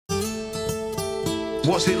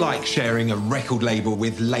What's it like sharing a record label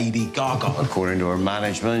with Lady Gaga? According to her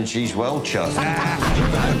management, she's well chuffed.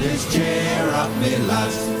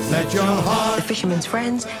 The Fisherman's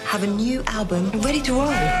friends have a new album ready to roll.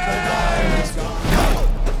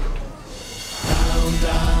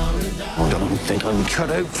 I don't think I'm cut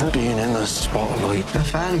out for being in the spotlight. The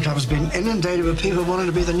fan club's been inundated with people wanting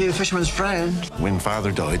to be the new Fisherman's friend. When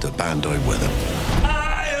Father died, the band died with him.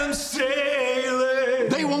 I am sailing.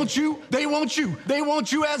 They want you. They want you. They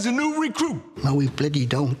want you as a new recruit. No, we bloody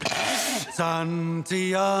don't.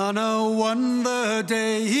 Santiano won the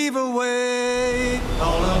Dave away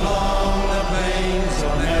all along the plains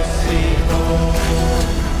of Mexico.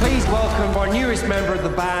 Please welcome our newest member of the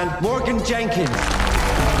band, Morgan Jenkins.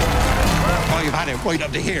 I've had it right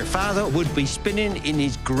up to here. Father would be spinning in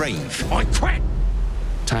his grave. I quit.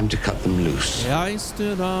 Time to cut them loose. I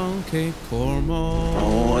stood on Cape Cornwall.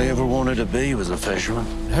 All I ever wanted to be was a fisherman.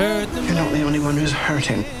 Heard the You're not the only one who's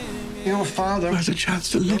hurting. Your father has a chance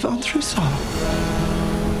to live on through song.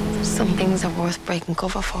 Some things are worth breaking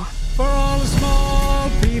cover for. for all the small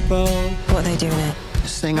people. What are they doing it?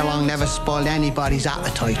 Sing along never spoiled anybody's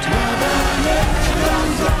appetite.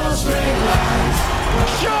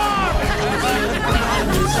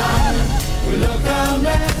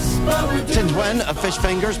 Since when have fish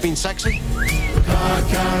fingers been sexy?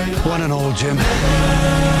 One and all, Jim.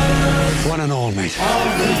 One and all, mate.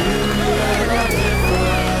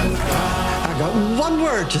 I got one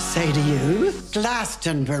word to say to you.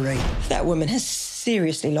 Glastonbury. That woman has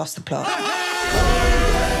seriously lost the plot.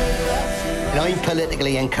 I'm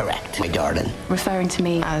politically incorrect, my darling. Referring to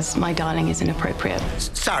me as my darling is inappropriate.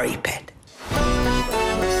 Sorry, pet.